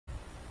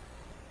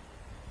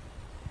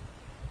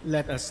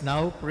Let us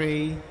now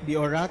pray the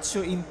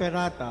Oratio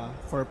Imperata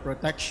for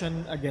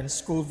protection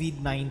against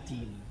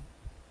COVID-19.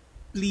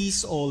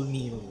 Please all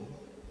kneel.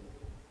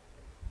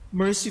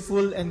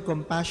 Merciful and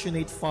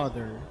compassionate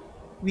Father,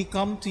 we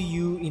come to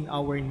you in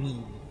our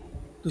need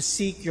to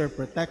seek your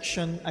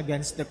protection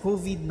against the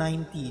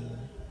COVID-19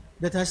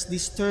 that has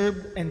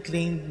disturbed and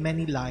claimed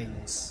many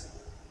lives.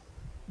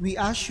 We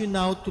ask you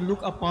now to look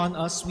upon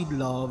us with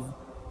love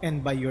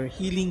and by your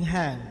healing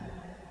hand,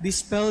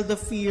 dispel the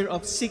fear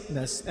of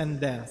sickness and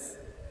death,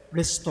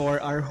 restore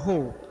our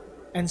hope,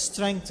 and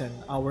strengthen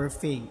our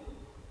faith.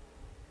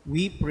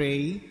 We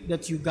pray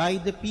that you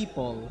guide the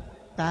people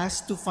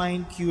tasked to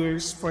find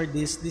cures for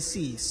this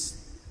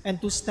disease and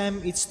to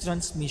stem its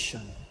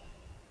transmission.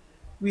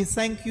 We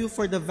thank you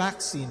for the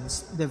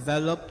vaccines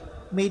developed,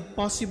 made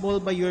possible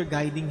by your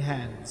guiding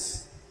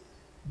hands.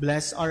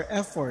 Bless our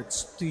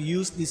efforts to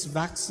use these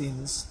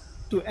vaccines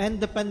to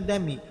end the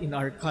pandemic in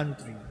our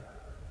country.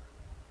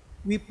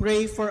 We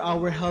pray for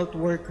our health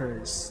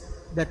workers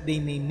that they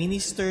may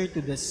minister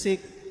to the sick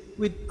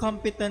with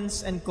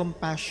competence and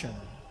compassion.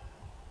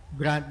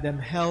 Grant them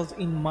health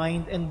in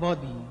mind and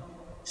body,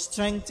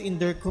 strength in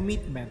their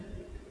commitment,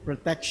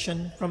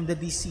 protection from the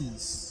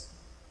disease.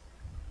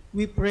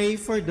 We pray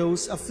for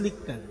those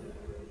afflicted.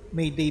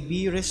 May they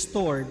be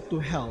restored to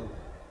health.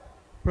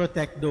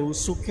 Protect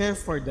those who care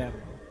for them.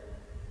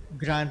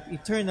 Grant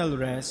eternal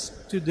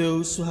rest to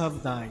those who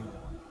have died.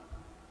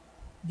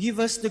 Give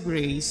us the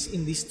grace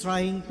in these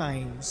trying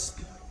times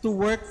to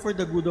work for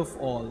the good of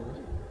all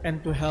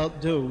and to help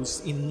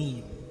those in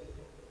need.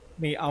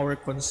 May our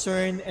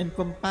concern and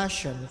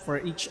compassion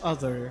for each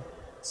other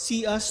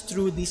see us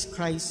through this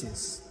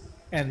crisis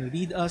and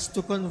lead us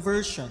to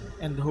conversion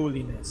and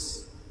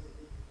holiness.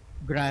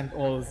 Grant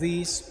all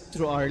this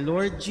through our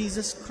Lord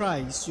Jesus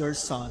Christ, your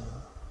Son,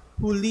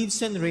 who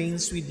lives and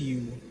reigns with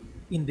you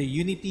in the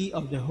unity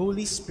of the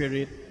Holy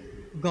Spirit,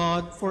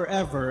 God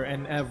forever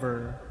and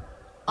ever.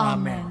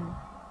 Amen.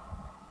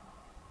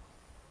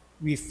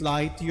 We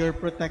fly to your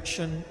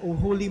protection, O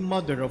Holy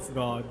Mother of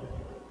God.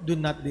 Do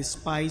not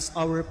despise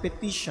our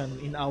petition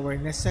in our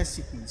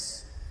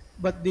necessities,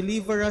 but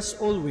deliver us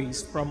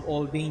always from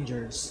all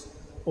dangers,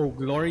 O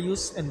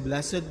glorious and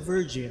blessed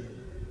Virgin.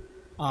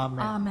 Amen.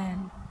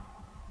 Amen.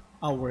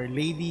 Our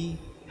Lady,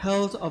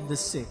 health of the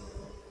sick.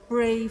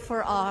 Pray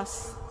for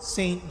us.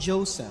 Saint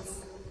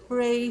Joseph.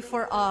 Pray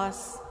for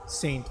us.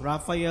 Saint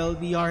Raphael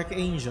the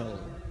Archangel.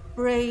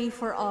 Pray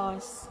for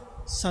us.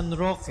 San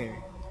Roque.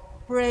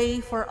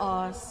 Pray for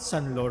us.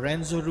 San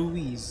Lorenzo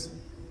Ruiz.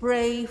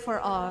 Pray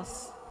for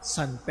us.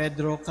 San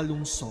Pedro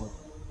Calungsod.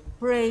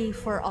 Pray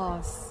for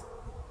us.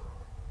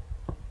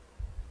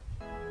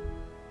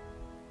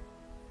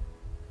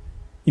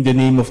 In the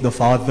name of the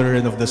Father,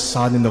 and of the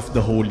Son, and of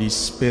the Holy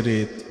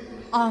Spirit.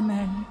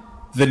 Amen.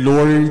 The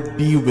Lord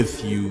be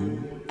with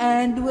you.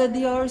 And with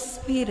your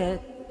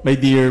spirit. My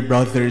dear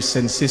brothers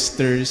and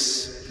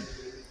sisters,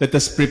 let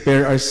us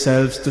prepare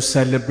ourselves to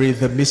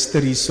celebrate the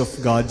mysteries of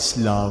God's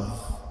love.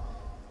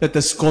 Let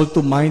us call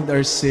to mind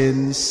our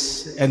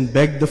sins and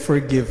beg the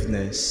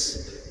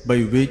forgiveness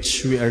by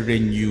which we are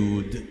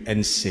renewed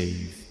and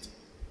saved.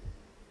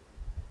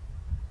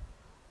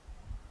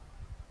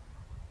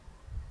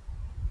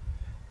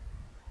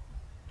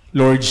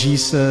 Lord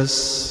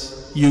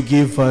Jesus, you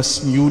give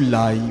us new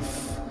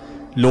life.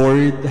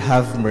 Lord,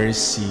 have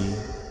mercy.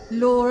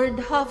 Lord,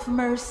 have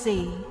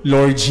mercy.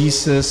 Lord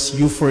Jesus,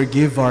 you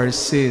forgive our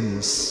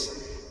sins.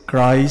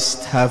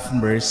 Christ, have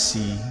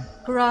mercy.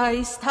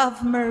 Christ,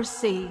 have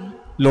mercy.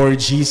 Lord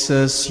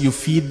Jesus, you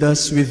feed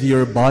us with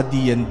your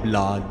body and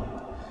blood.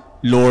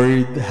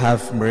 Lord,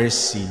 have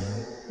mercy.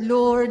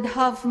 Lord,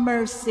 have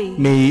mercy.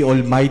 May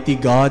Almighty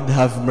God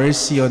have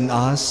mercy on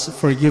us,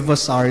 forgive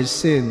us our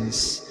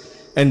sins,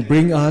 and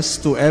bring us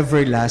to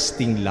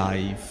everlasting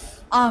life.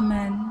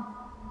 Amen.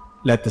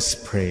 Let us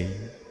pray.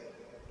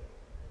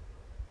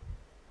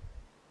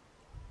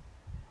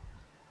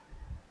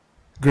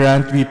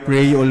 Grant, we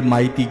pray,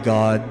 Almighty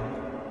God,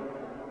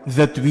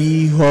 that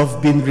we who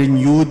have been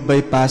renewed by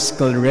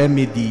paschal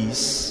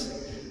remedies,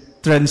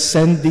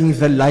 transcending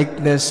the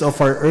likeness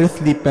of our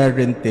earthly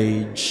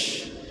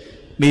parentage,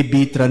 may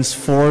be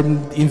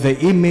transformed in the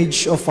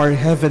image of our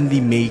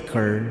heavenly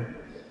Maker,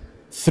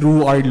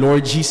 through our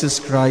Lord Jesus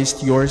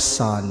Christ, your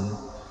Son,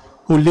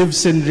 who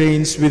lives and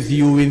reigns with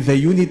you in the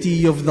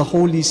unity of the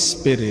Holy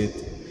Spirit,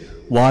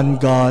 one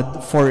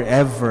God,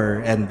 forever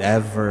and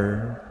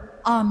ever.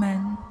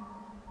 Amen.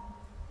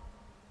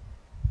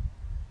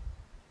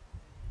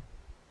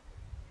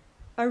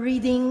 A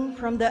reading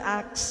from the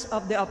Acts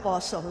of the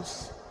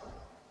Apostles.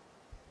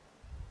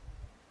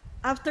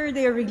 After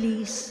their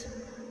release,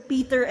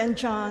 Peter and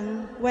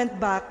John went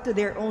back to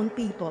their own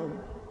people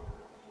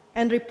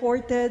and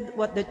reported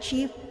what the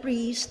chief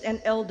priests and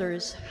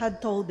elders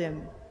had told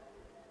them.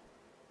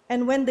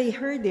 And when they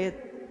heard it,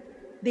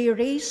 they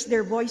raised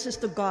their voices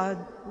to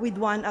God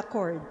with one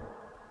accord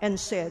and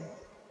said,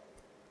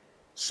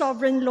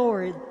 "Sovereign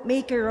Lord,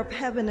 maker of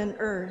heaven and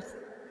earth,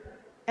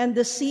 and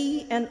the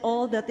sea and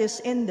all that is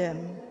in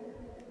them,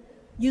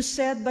 you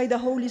said by the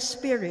Holy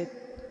Spirit,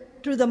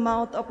 through the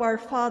mouth of our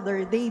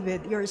father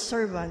David, your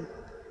servant.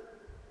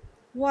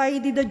 Why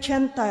did the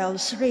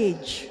Gentiles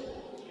rage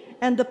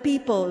and the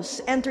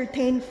peoples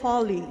entertain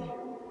folly?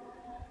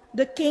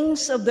 The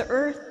kings of the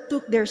earth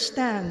took their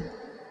stand,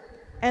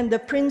 and the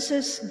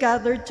princes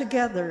gathered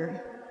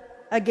together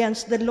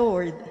against the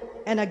Lord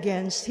and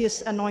against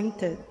his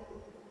anointed.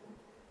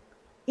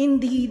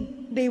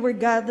 Indeed, they were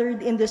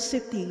gathered in the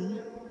city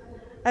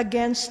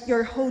against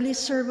your holy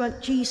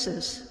servant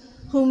Jesus,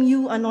 whom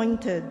you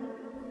anointed,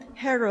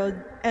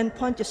 Herod and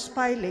Pontius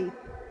Pilate,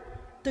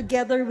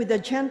 together with the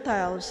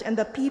Gentiles and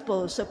the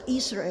peoples of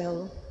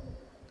Israel,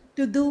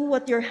 to do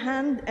what your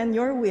hand and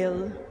your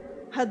will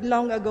had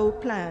long ago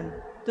planned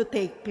to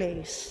take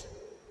place.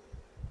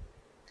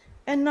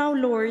 And now,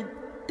 Lord,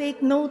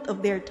 take note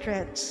of their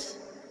threats,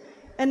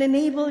 and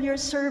enable your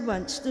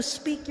servants to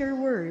speak your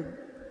word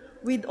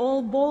with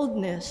all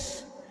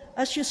boldness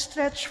as you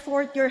stretch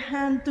forth your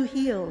hand to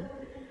heal,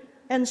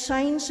 and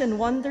signs and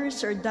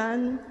wonders are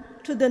done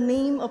to the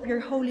name of your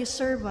holy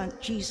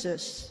servant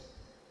Jesus.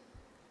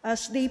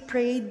 As they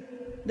prayed,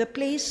 the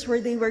place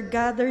where they were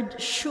gathered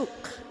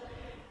shook,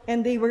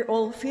 and they were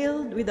all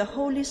filled with the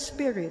Holy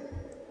Spirit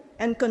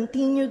and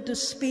continued to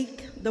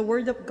speak the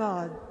word of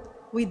God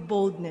with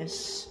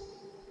boldness.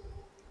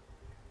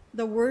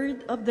 The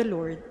word of the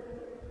Lord.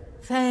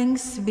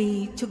 Thanks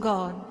be to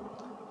God.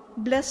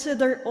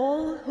 Blessed are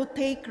all who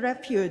take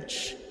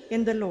refuge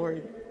in the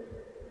Lord.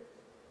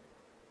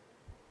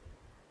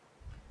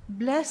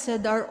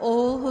 Blessed are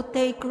all who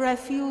take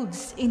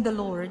refuge in the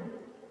Lord.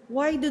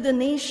 Why do the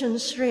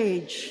nations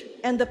rage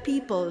and the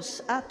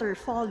peoples utter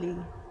folly?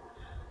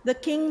 The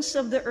kings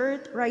of the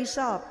earth rise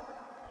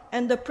up,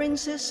 and the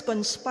princes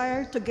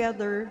conspire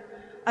together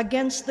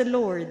against the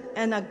Lord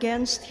and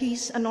against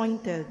his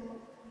anointed.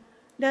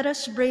 Let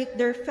us break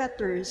their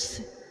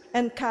fetters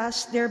and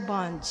cast their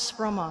bonds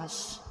from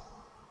us.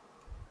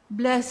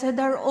 Blessed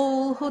are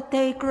all who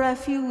take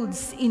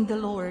refuge in the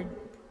Lord.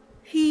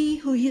 He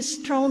who is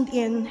throned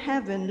in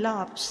heaven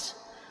laughs.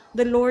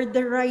 The Lord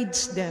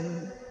derides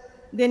them.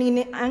 Then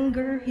in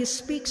anger he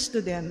speaks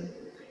to them.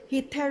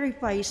 He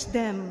terrifies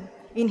them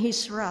in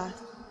his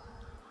wrath.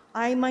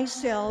 I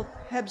myself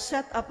have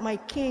set up my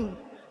king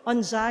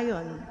on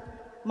Zion,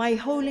 my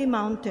holy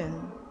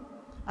mountain.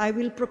 I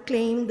will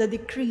proclaim the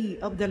decree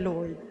of the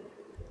Lord.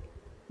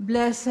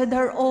 Blessed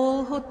are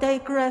all who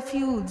take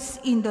refuge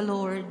in the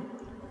Lord.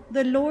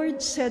 The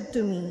Lord said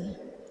to me,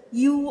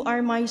 "You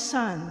are my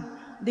son.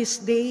 This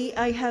day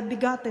I have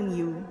begotten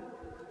you.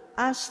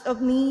 Ask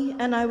of me,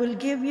 and I will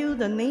give you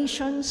the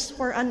nations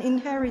for an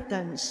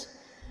inheritance,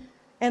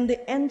 and the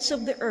ends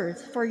of the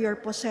earth for your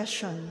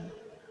possession.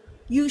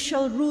 You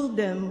shall rule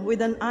them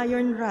with an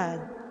iron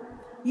rod.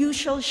 You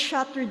shall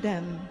shatter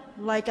them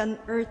like an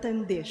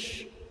earthen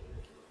dish."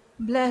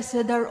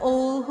 Blessed are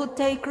all who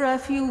take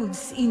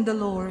refuge in the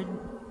Lord.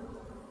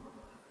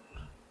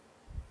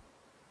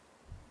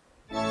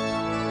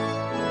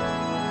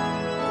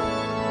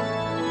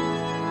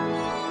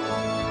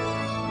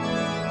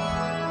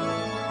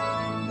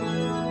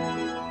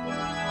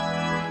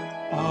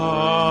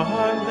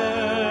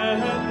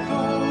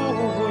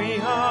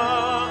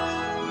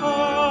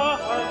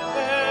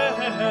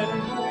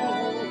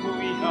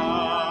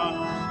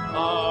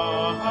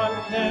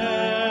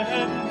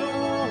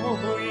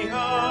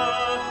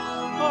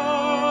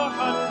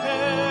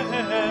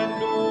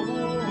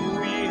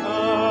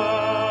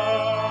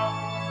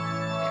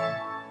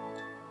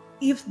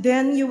 If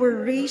then you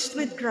were raised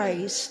with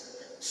Christ,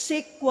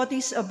 seek what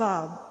is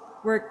above,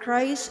 where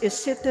Christ is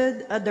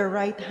seated at the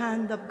right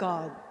hand of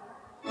God.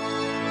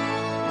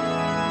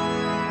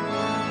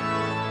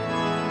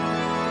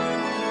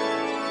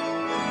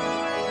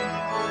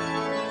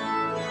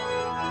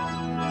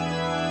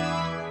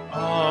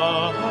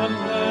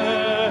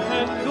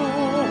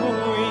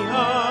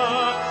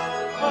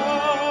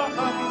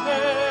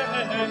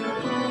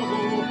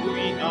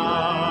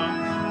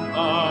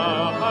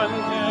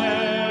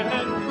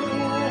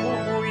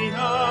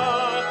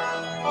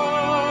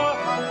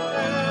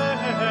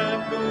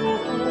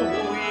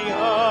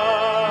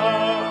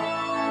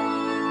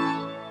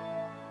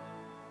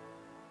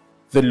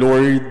 The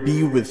Lord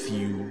be with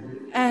you.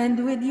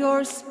 And with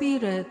your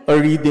spirit. A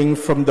reading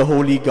from the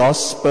Holy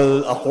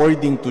Gospel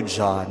according to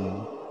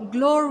John.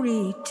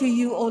 Glory to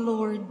you, O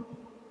Lord.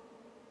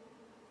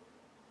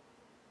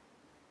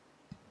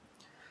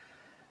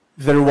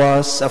 There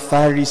was a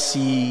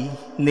Pharisee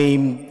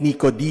named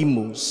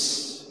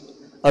Nicodemus,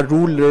 a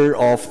ruler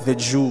of the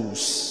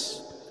Jews.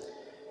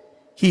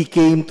 He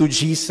came to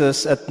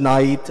Jesus at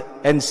night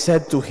and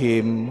said to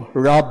him,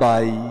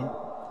 "Rabbi,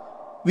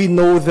 we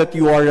know that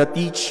you are a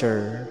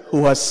teacher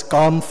who has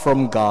come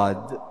from God,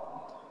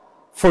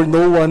 for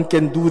no one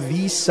can do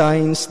these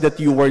signs that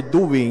you are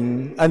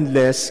doing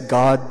unless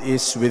God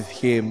is with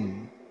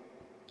him."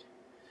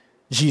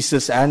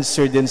 Jesus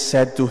answered and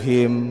said to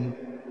him,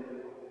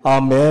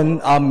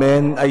 "Amen,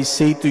 amen, I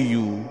say to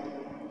you,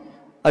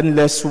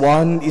 unless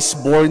one is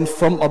born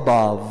from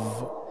above,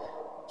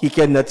 he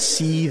cannot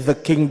see the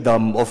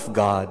kingdom of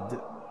God."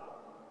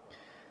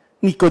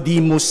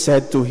 Nicodemus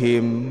said to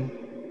him,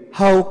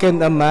 How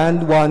can a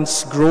man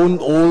once grown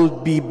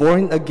old be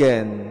born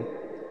again?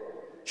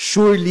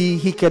 Surely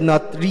he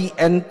cannot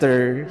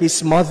re-enter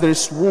his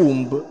mother's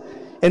womb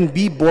and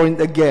be born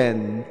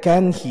again,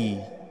 can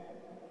he?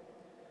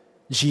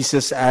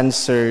 Jesus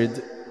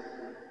answered,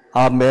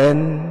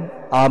 Amen,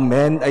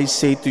 amen, I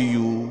say to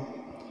you,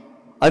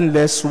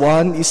 unless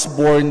one is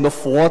born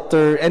of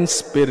water and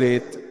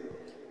spirit,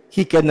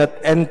 he cannot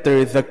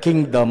enter the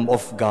kingdom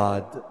of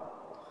God.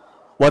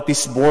 What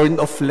is born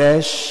of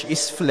flesh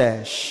is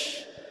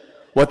flesh.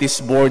 What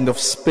is born of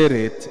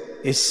spirit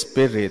is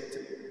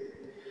spirit.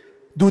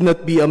 Do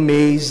not be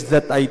amazed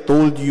that I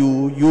told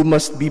you, you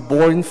must be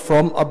born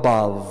from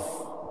above.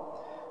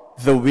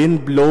 The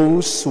wind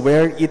blows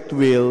where it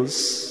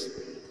wills,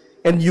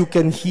 and you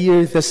can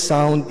hear the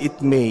sound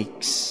it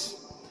makes,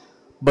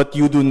 but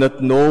you do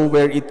not know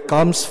where it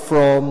comes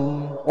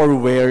from or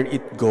where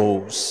it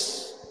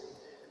goes.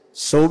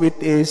 So it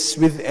is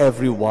with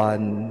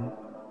everyone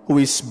who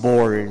is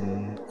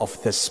born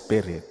of the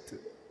Spirit.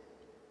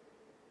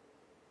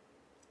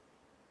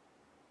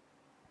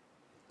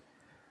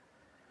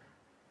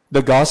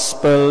 The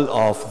Gospel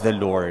of the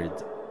Lord.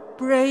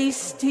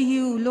 Praise to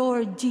you,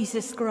 Lord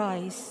Jesus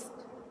Christ.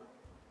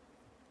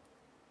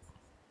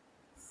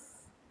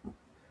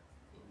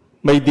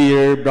 My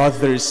dear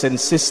brothers and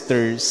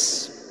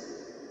sisters,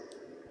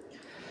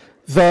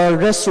 the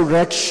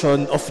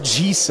resurrection of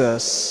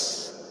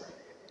Jesus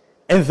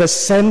and the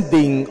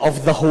sending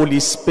of the Holy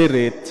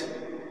Spirit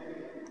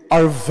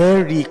are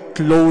very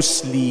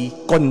closely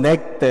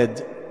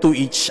connected to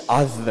each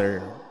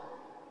other.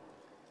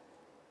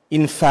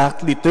 In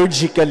fact,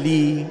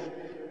 liturgically,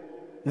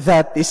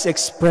 that is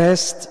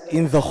expressed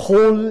in the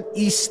whole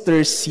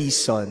Easter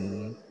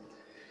season,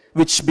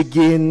 which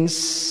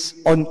begins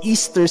on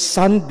Easter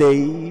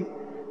Sunday,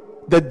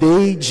 the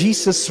day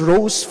Jesus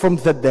rose from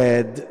the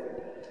dead,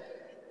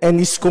 and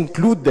is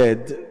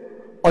concluded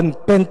on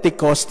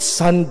Pentecost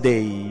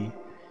Sunday,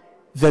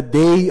 the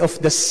day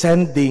of the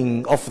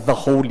sending of the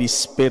Holy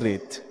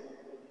Spirit.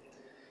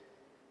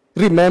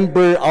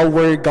 Remember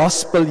our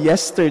gospel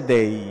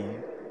yesterday.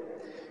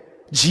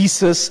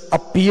 Jesus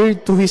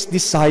appeared to his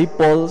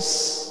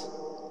disciples,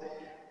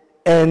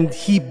 and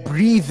he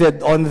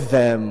breathed on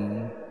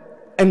them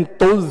and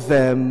told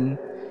them,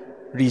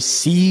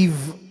 receive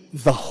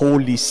the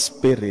Holy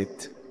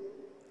Spirit.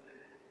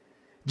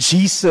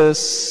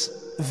 Jesus,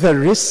 the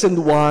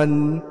risen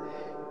one,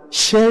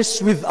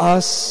 shares with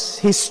us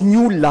his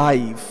new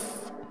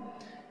life,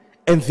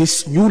 and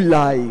this new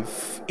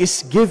life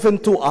is given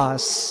to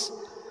us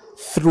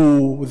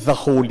through the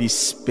Holy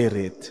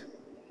Spirit.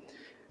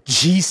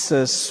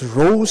 Jesus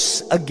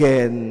rose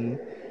again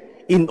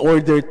in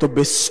order to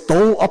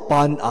bestow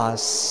upon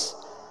us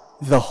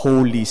the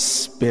Holy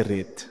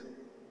Spirit.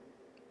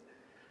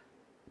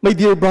 My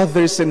dear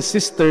brothers and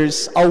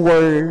sisters,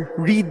 our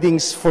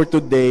readings for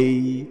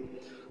today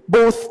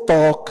both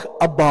talk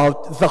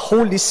about the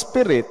Holy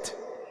Spirit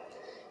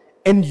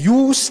and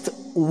used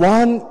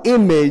one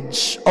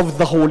image of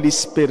the Holy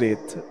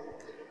Spirit,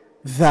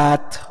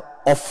 that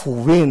of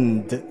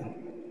wind,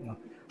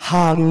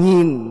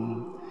 hangin.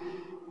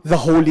 The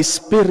Holy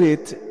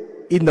Spirit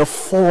in the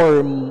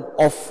form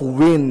of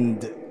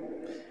wind,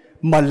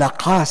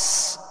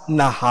 malakas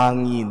na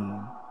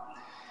hangin.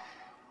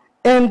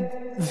 And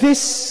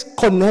this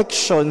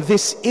connection,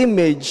 this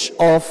image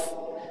of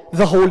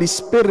the Holy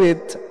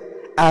Spirit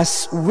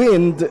as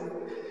wind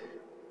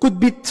could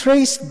be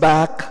traced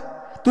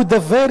back to the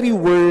very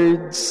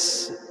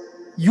words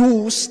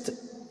used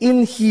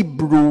in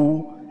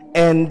Hebrew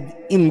and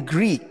in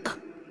Greek.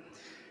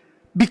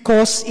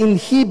 Because in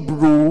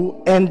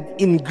Hebrew and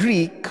in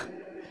Greek,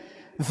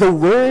 the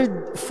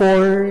word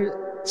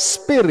for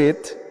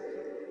spirit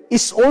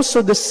is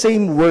also the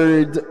same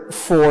word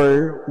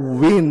for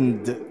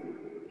wind.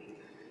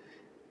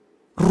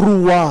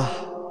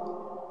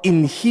 Ruah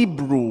in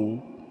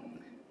Hebrew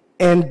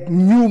and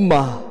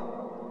pneuma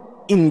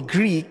in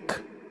Greek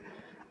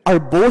are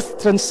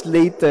both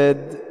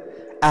translated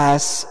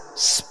as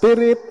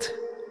spirit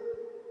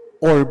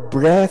or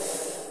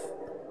breath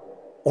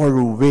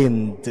or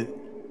wind.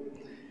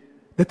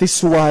 That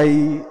is why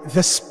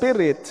the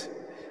Spirit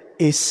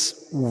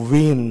is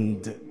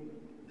wind.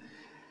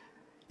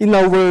 In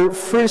our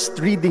first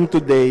reading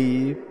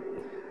today,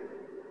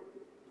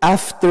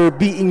 after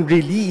being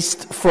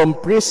released from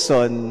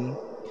prison,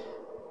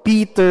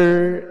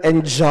 Peter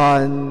and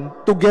John,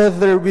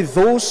 together with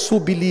those who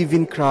believe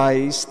in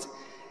Christ,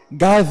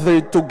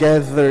 gathered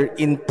together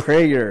in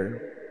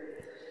prayer.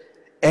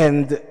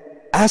 And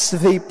as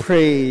they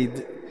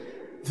prayed,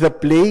 the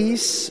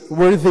place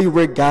where they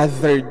were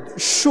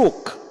gathered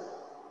shook,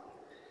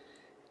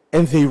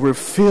 and they were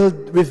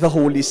filled with the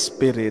Holy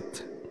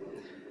Spirit.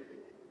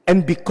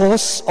 And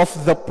because of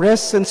the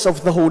presence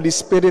of the Holy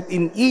Spirit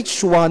in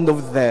each one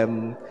of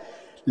them,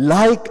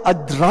 like a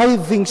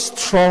driving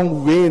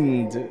strong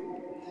wind,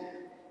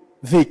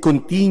 they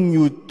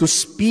continued to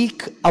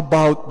speak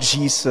about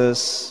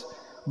Jesus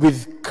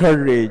with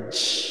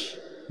courage,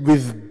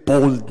 with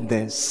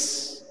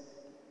boldness.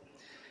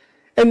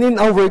 And in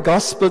our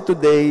gospel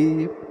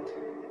today,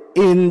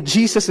 in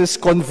Jesus'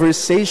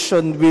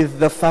 conversation with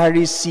the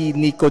Pharisee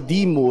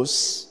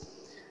Nicodemus,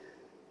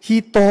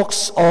 he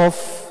talks of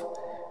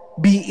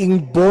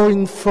being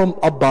born from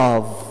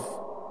above.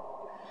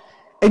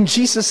 And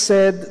Jesus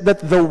said that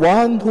the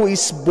one who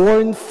is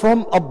born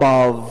from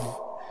above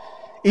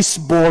is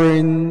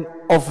born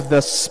of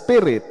the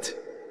Spirit.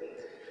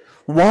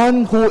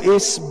 One who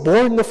is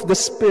born of the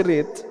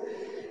Spirit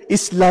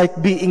is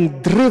like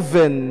being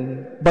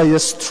driven by a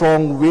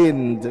strong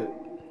wind.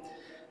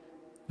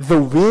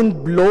 The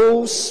wind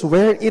blows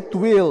where it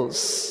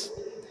wills,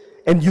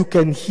 and you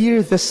can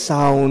hear the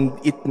sound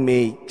it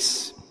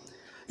makes.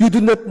 You do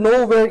not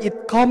know where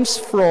it comes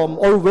from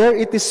or where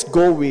it is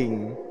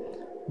going,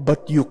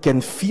 but you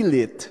can feel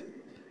it.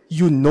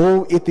 You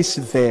know it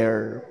is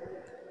there.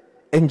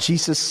 And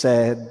Jesus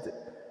said,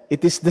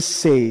 it is the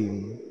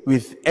same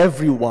with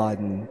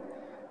everyone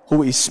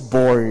who is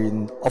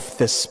born of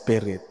the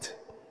Spirit.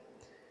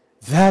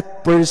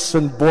 That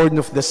person born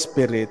of the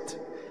Spirit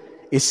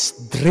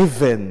is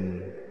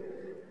driven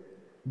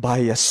by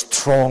a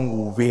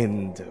strong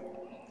wind.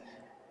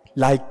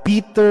 Like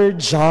Peter,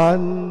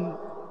 John,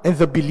 and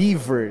the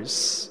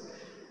believers,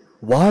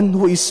 one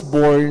who is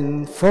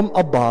born from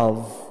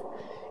above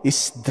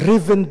is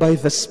driven by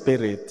the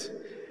Spirit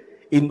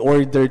in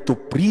order to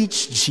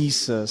preach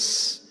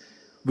Jesus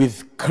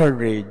with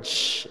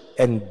courage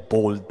and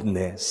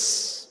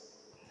boldness.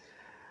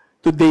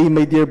 Today,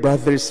 my dear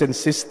brothers and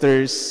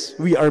sisters,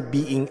 we are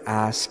being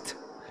asked,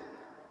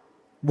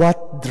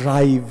 what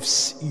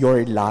drives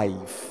your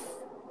life?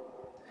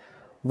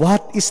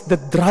 What is the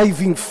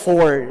driving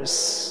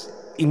force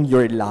in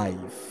your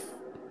life?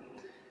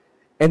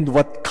 And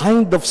what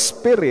kind of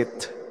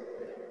spirit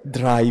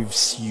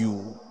drives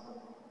you?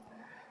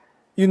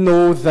 You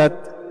know that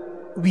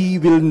we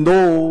will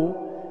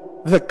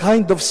know the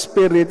kind of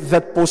spirit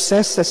that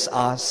possesses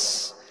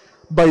us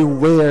by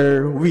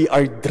where we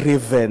are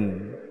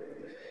driven.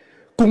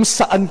 Kung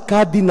saan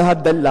ka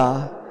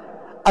dinadala,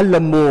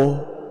 alam mo,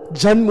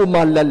 diyan mo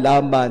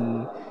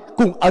malalaman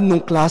kung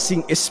anong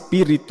klaseng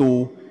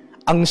espiritu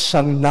ang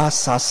siyang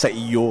nasa sa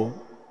iyo.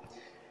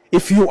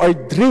 If you are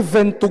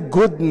driven to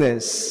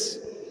goodness,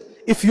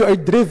 if you are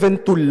driven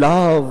to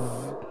love,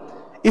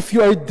 if you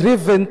are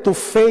driven to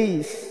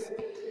faith,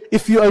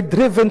 if you are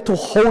driven to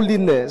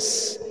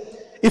holiness,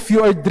 if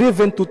you are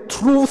driven to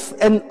truth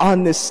and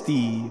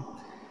honesty,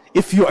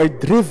 if you are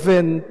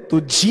driven to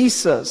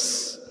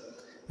Jesus,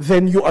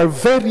 then you are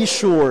very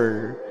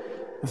sure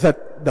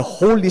that the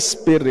Holy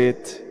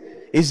Spirit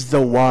is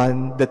the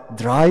one that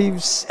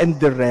drives and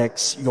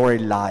directs your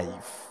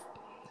life.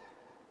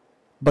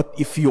 But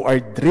if you are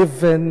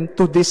driven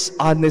to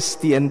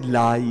dishonesty and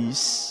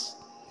lies,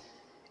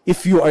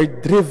 if you are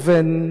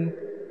driven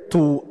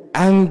to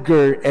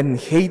anger and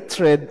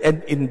hatred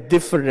and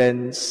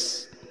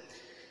indifference,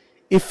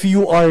 if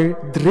you are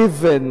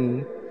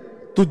driven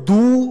to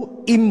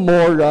do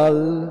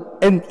immoral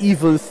and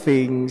evil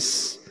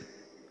things,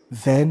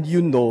 then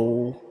you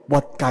know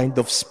what kind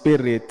of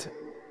spirit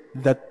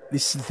that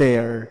is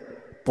there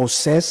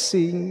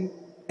possessing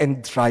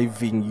and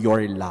driving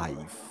your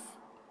life.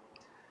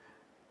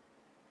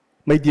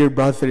 My dear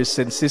brothers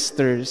and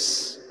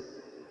sisters,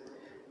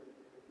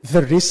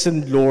 the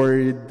risen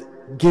Lord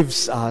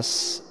gives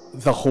us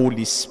the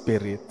Holy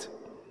Spirit.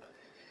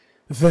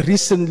 The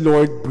risen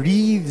Lord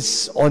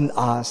breathes on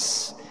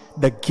us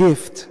the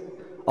gift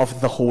of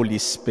the Holy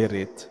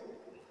Spirit.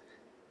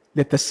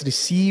 Let us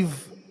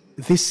receive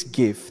this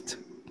gift.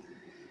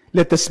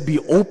 Let us be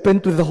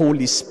open to the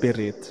Holy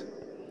Spirit.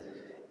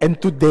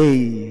 And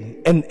today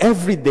and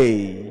every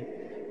day,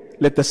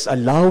 let us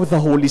allow the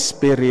Holy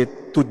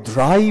Spirit to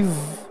drive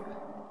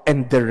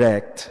and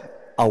direct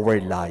our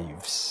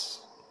lives.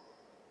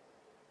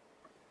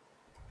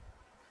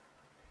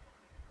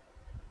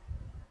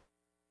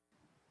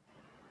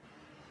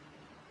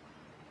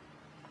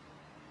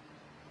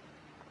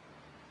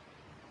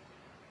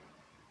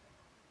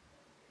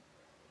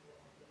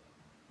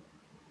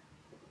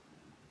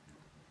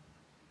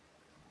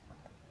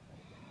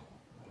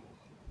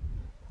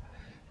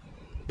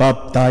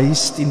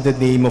 Baptized in the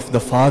name of the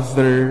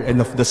Father,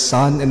 and of the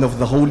Son, and of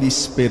the Holy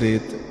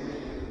Spirit,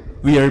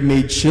 we are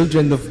made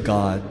children of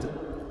God.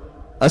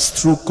 As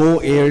true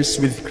co-heirs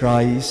with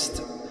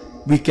Christ,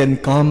 we can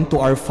come to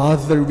our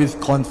Father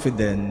with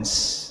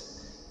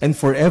confidence, and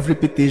for every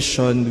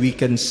petition we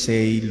can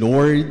say,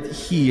 Lord,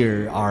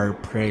 hear our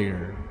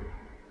prayer.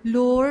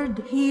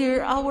 Lord,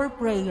 hear our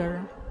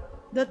prayer.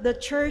 That the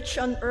Church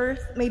on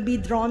earth may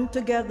be drawn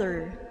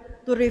together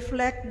to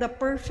reflect the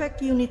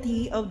perfect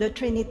unity of the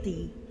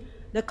Trinity,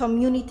 the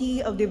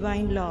community of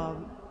divine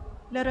love.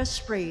 Let us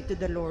pray to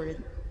the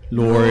Lord.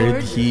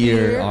 Lord,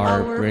 hear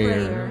our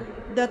prayer.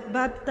 That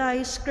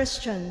baptized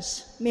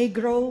Christians may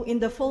grow in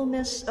the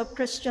fullness of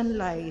Christian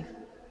life.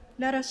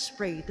 Let us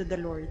pray to the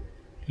Lord.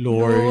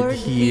 Lord,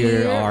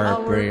 hear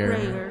our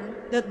prayer.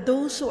 That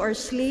those who are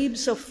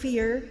slaves of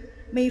fear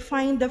may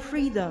find the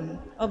freedom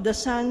of the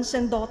sons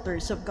and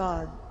daughters of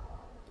God.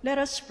 Let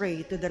us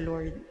pray to the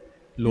Lord.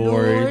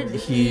 Lord,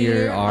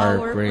 hear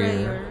our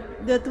prayer.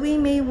 that we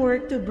may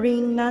work to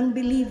bring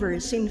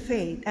non-believers in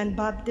faith and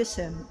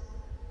baptism,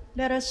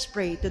 let us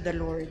pray to the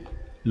Lord.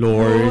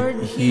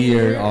 Lord,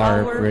 hear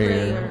our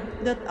prayer.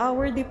 That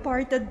our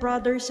departed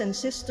brothers and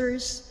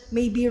sisters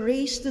may be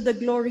raised to the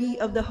glory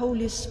of the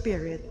Holy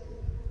Spirit,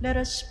 let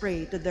us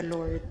pray to the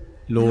Lord.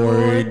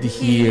 Lord,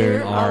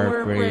 hear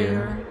our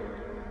prayer.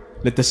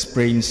 Let us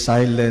pray in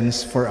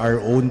silence for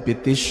our own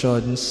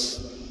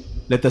petitions.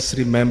 Let us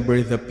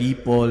remember the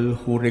people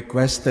who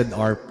requested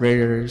our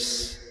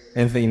prayers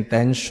and the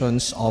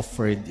intentions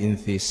offered in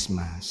this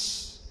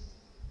Mass.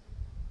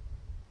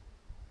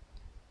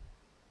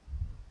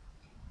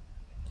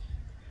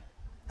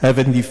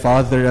 Heavenly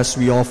Father, as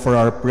we offer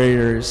our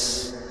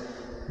prayers,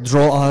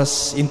 draw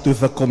us into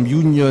the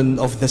communion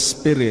of the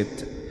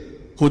Spirit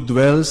who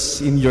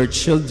dwells in your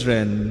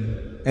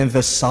children, and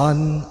the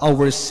Son,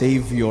 our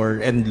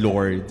Savior and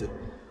Lord,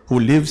 who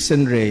lives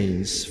and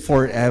reigns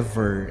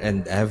forever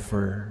and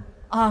ever.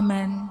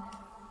 Amen.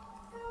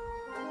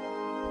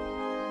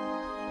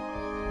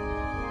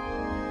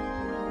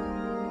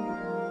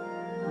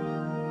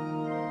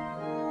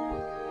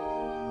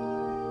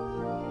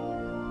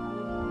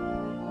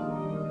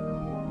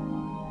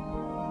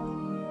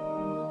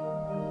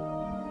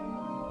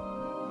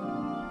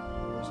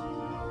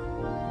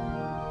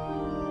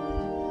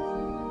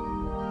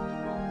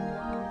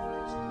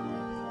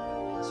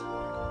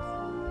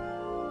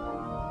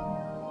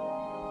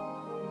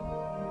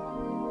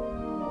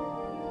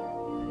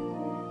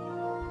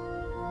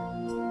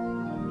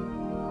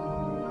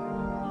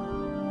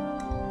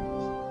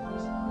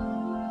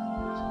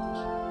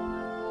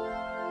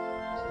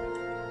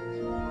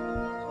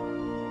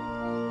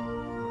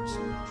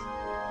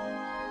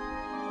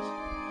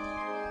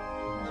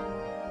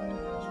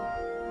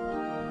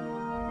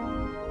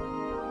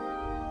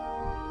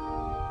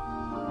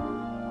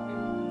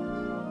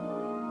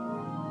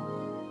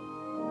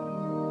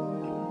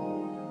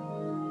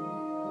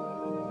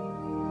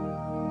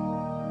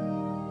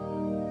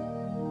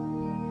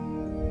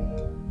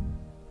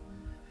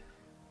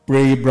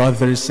 Pray,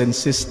 brothers and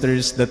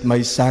sisters, that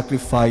my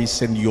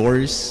sacrifice and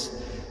yours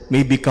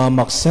may become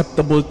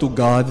acceptable to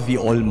God, the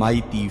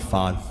Almighty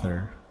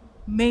Father.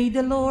 May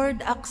the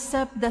Lord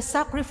accept the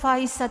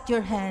sacrifice at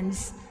your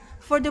hands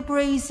for the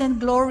praise and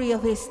glory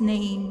of his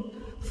name,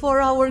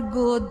 for our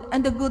good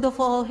and the good of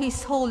all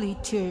his holy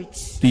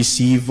church.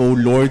 Receive, O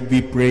Lord,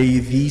 we pray,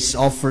 these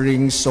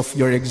offerings of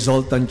your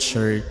exultant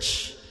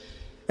church,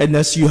 and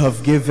as you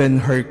have given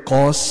her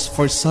cause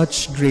for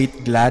such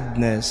great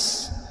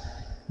gladness,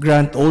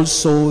 grant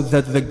also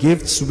that the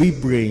gifts we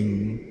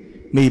bring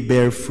may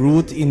bear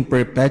fruit in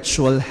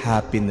perpetual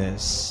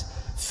happiness,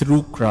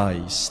 through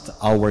Christ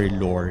our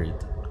Lord.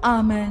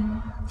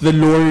 Amen. The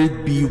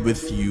Lord be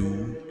with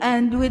you.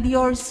 And with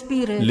your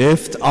spirit,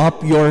 Lift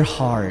up your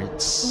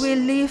hearts. we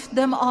lift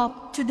them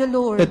up to the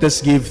Lord. Let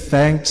us give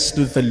thanks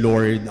to the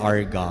Lord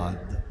our God.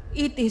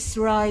 It is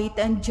right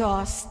and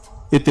just.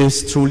 It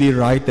is truly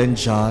right and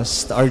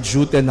just, our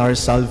duty and our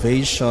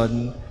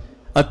salvation,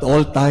 at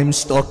all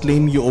times to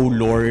acclaim you, O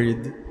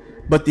Lord,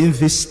 but in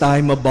this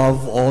time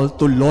above all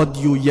to laud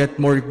you yet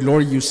more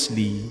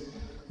gloriously,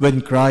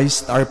 when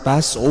Christ our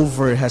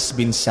Passover has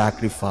been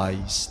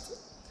sacrificed.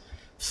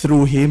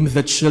 Through him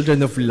the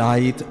children of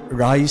light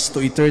rise to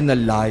eternal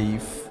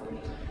life,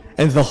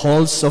 and the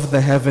halls of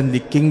the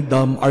heavenly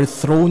kingdom are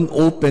thrown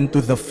open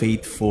to the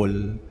faithful.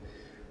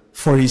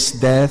 For his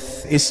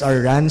death is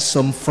our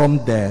ransom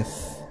from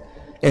death,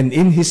 and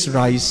in his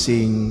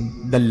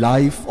rising, the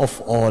life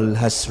of all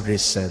has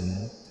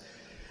risen.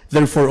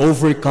 Therefore,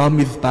 overcome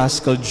with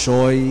paschal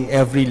joy,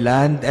 every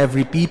land,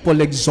 every people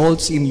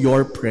exalts in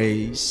your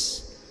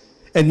praise.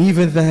 And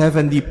even the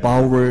heavenly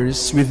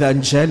powers with the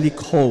angelic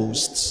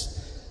hosts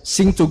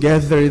sing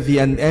together the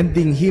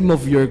unending hymn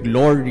of your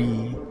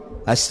glory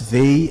as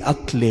they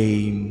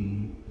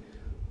acclaim,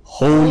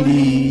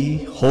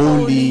 Holy,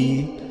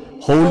 holy,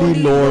 holy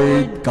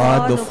Lord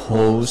God of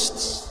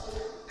hosts,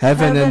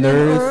 heaven and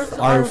earth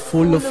are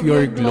full of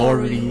your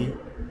glory.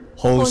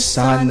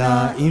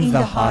 Hosanna in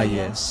the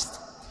highest.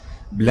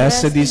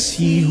 Blessed is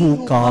he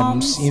who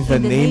comes in the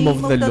name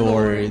of the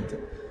Lord.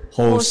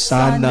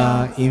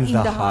 Hosanna in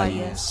the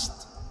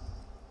highest.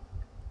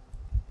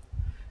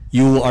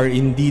 You are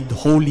indeed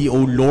holy, O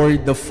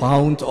Lord, the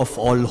fount of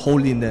all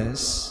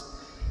holiness.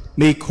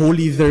 Make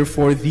holy,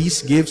 therefore,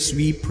 these gifts,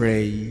 we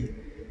pray,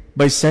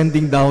 by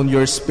sending down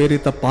your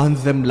Spirit upon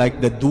them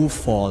like the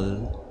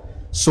dewfall,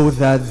 so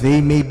that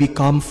they may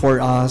become for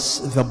us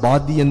the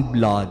body and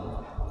blood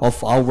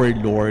of our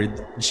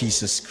Lord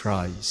Jesus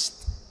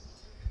Christ.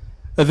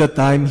 At the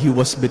time he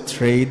was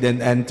betrayed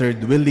and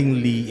entered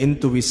willingly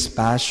into his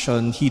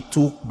passion, he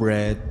took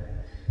bread,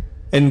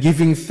 and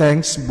giving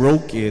thanks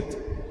broke it,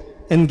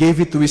 and gave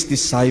it to his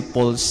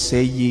disciples,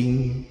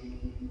 saying,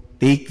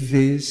 Take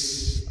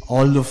this,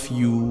 all of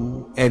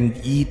you, and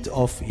eat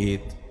of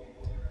it,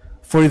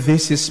 for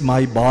this is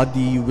my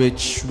body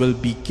which will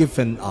be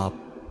given up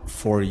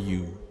for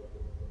you.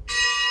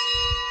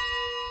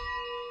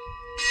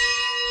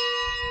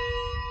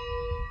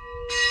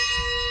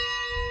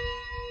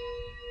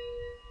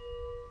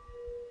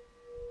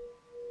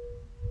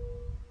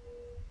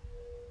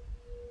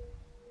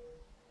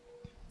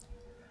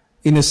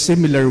 In a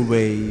similar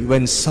way,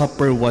 when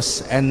supper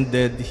was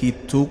ended, he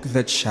took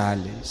the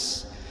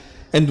chalice,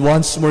 and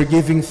once more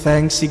giving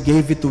thanks, he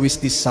gave it to his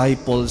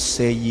disciples,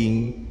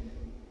 saying,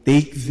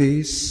 "Take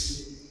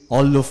this,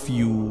 all of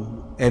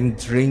you, and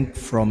drink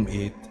from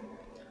it.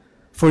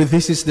 For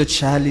this is the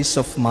chalice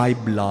of my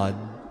blood,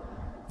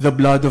 the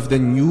blood of the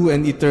new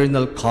and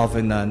eternal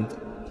covenant,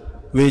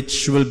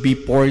 which will be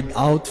poured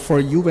out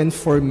for you and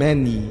for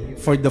many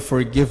for the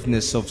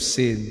forgiveness of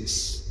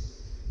sins.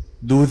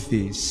 Do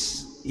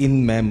this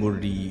in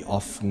memory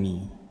of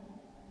me."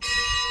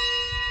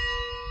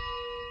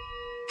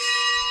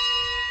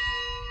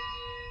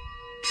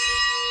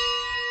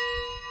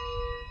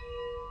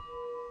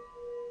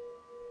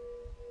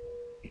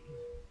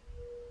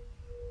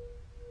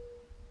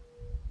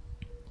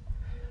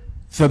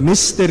 The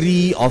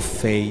mystery of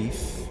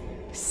faith.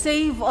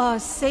 Save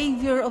us,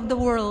 Savior of the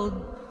world,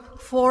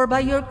 for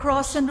by your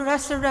cross and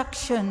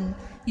resurrection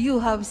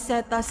you have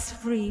set us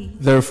free.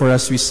 Therefore,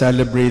 as we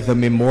celebrate the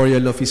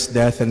memorial of his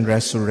death and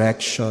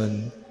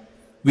resurrection,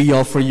 we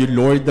offer you,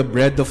 Lord, the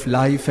bread of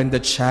life and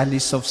the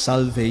chalice of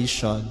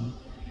salvation,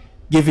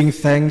 giving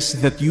thanks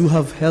that you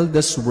have held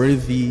us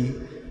worthy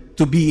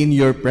to be in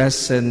your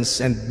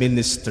presence and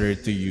minister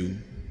to you.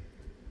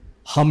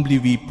 Humbly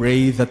we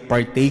pray that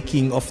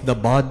partaking of the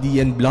body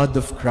and blood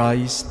of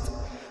Christ,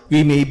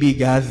 we may be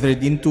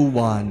gathered into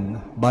one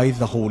by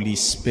the Holy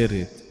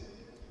Spirit.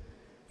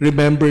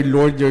 Remember,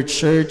 Lord, your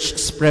church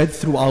spread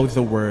throughout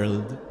the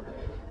world,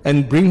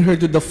 and bring her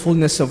to the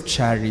fullness of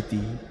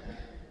charity,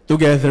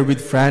 together with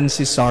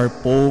Francis our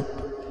Pope,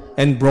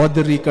 and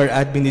Broderick our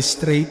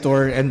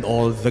Administrator, and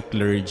all the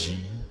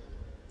clergy.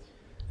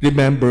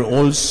 Remember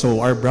also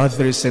our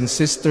brothers and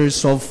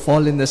sisters who have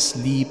fallen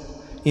asleep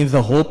in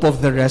the hope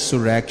of the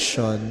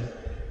resurrection,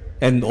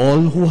 and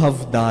all who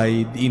have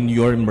died in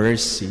your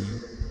mercy.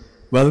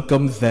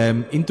 Welcome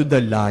them into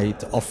the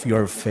light of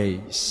your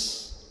face.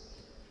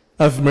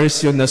 Have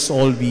mercy on us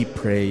all, we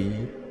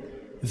pray,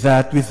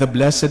 that with the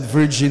Blessed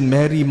Virgin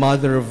Mary,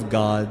 Mother of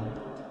God,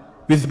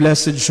 with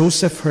Blessed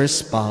Joseph, her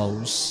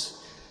spouse,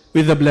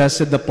 with the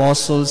blessed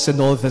apostles and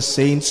all the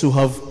saints who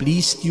have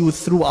pleased you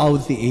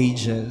throughout the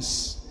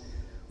ages,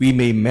 we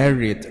may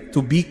merit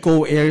to be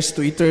co-heirs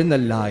to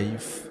eternal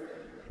life,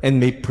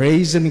 and may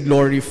praise and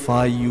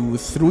glorify you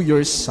through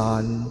your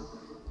Son,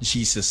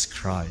 Jesus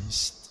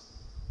Christ.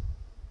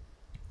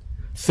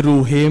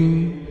 Through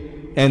him,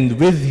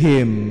 and with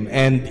him,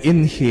 and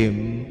in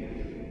him,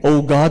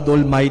 O God,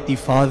 Almighty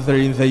Father,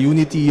 in the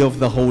unity of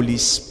the Holy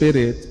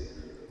Spirit,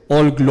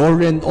 all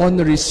glory and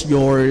honor is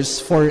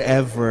yours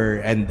forever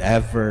and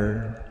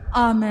ever.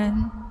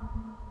 Amen.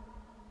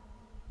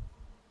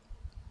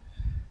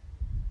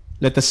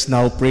 Let us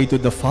now pray to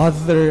the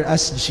Father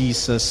as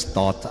Jesus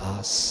taught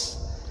us.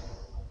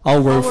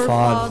 Our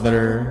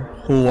Father,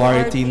 who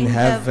art in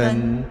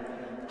heaven,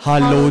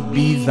 hallowed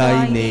be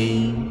thy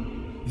name.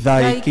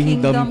 Thy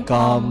kingdom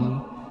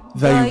come,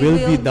 thy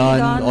will be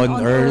done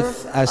on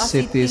earth as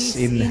it is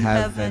in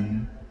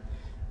heaven.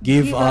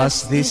 Give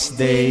us this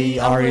day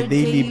our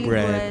daily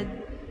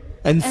bread,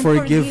 and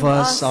forgive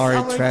us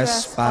our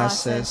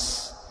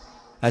trespasses,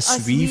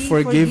 as we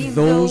forgive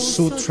those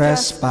who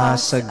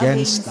trespass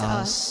against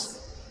us.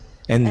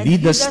 And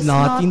lead us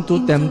not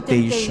into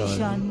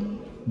temptation,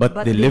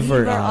 but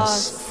deliver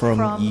us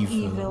from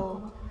evil.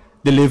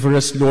 Deliver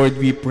us, Lord,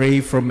 we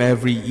pray, from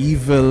every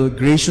evil.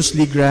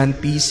 Graciously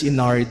grant peace in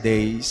our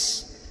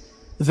days,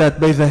 that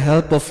by the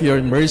help of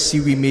your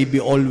mercy we may be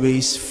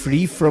always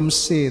free from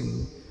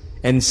sin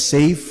and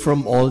safe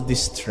from all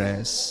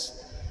distress,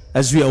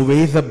 as we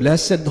await the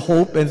blessed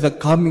hope and the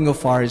coming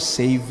of our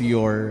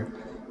Savior,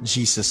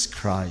 Jesus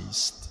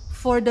Christ.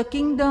 For the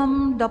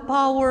kingdom, the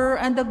power,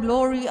 and the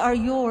glory are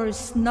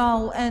yours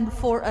now and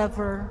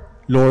forever.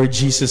 Lord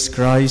Jesus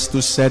Christ,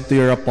 who said to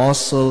your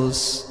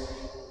apostles,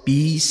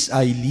 "Peace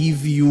I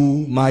leave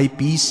you, my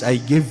peace I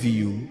give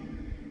you,"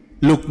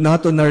 look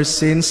not on our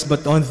sins,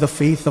 but on the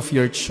faith of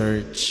your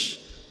church,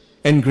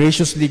 and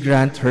graciously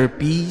grant her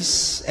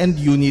peace and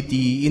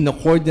unity in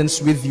accordance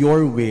with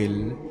your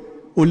will,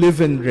 who live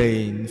and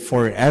reign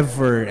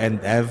forever and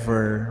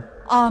ever.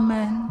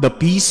 Amen. The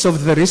peace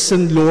of the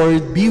risen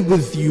Lord be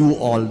with you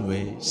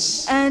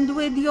always. And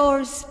with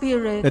your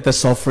spirit. Let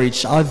us offer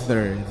each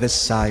other the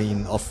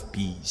sign of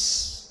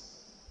peace.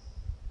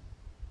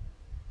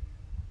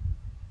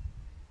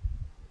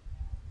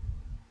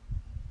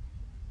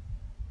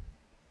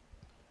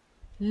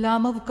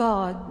 Lamb of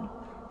God,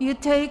 you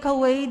take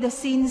away the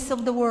sins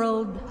of the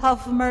world,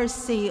 have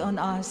mercy on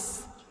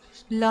us.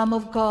 Lamb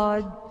of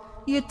God,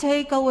 you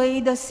take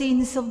away the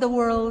sins of the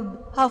world,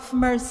 have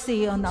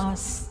mercy on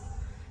us.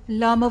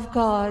 Lamb of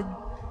God,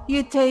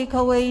 you take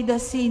away the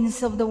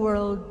sins of the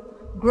world,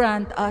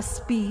 grant us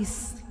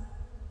peace.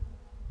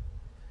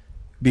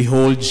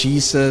 Behold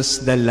Jesus,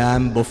 the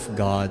Lamb of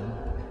God.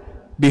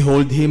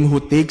 Behold him who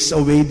takes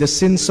away the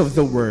sins of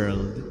the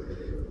world.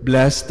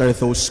 Blessed are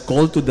those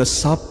called to the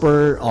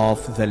supper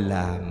of the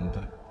Lamb.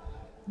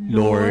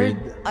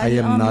 Lord, I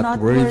am not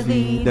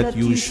worthy that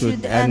you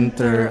should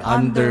enter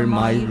under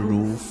my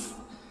roof,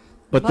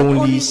 but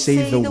only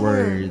say the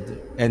word,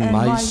 and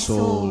my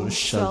soul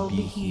shall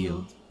be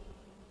healed.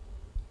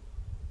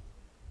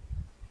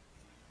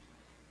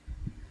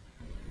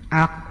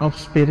 Act of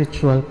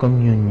spiritual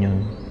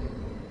communion.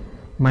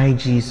 My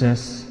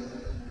Jesus,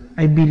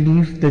 I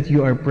believe that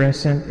you are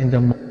present in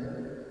the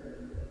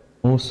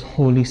most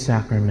holy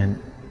sacrament.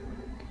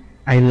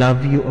 I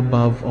love you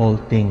above all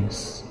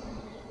things,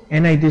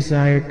 and I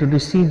desire to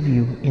receive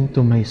you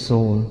into my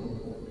soul.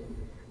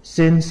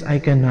 Since I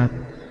cannot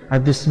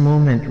at this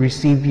moment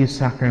receive you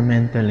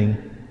sacramentally,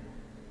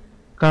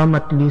 come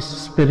at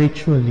least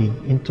spiritually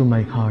into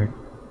my heart.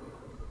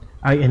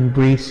 I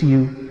embrace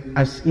you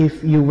as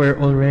if you were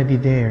already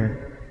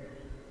there,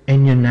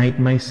 and unite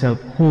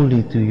myself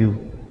wholly to you.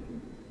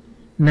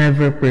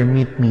 Never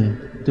permit me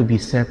to be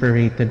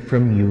separated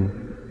from you.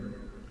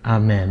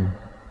 Amen.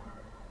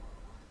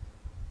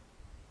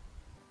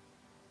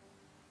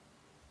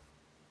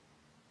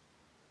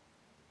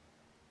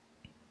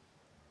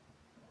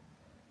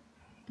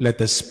 Let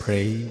us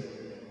pray.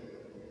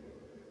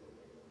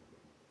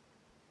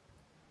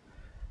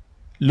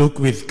 Look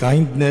with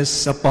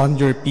kindness upon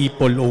your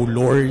people, O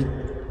Lord,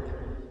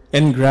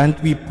 and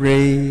grant, we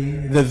pray,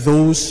 that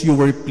those you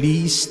were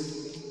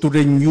pleased to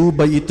renew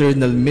by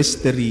eternal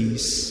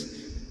mysteries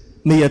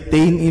may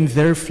attain in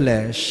their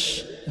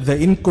flesh the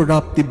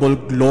incorruptible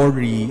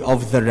glory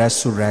of the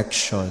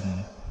resurrection,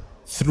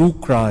 through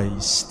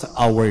Christ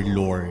our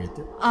Lord.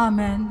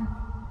 Amen.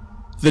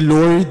 The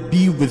Lord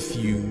be with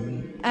you.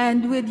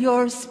 And with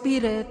your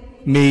spirit.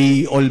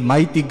 May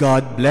Almighty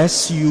God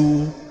bless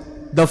you,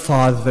 the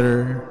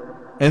Father,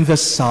 and the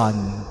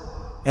Son,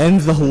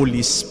 and the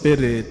Holy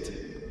Spirit.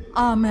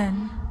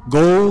 Amen.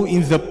 Go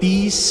in the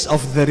peace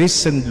of the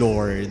risen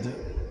Lord.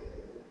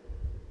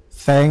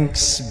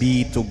 Thanks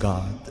be to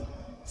God.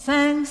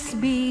 Thanks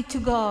be to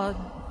God.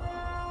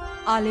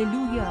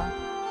 Alleluia.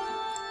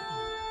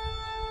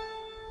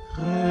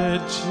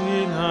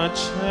 Regina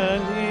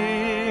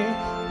Celi,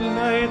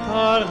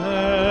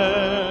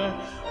 laetare,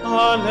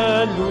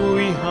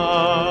 Alleluia.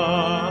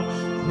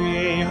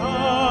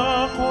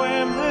 Quiapo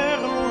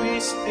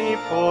merluisti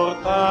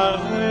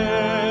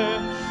portare,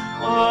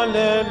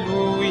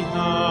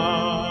 Alleluia.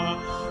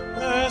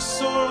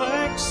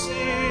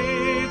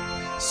 Resurrexit,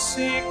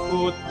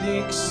 sicut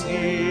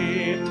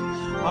dixit,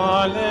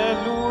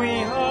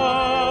 Alleluia.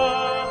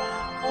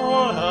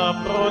 Ora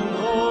pro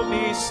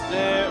nobis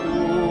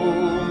Deus.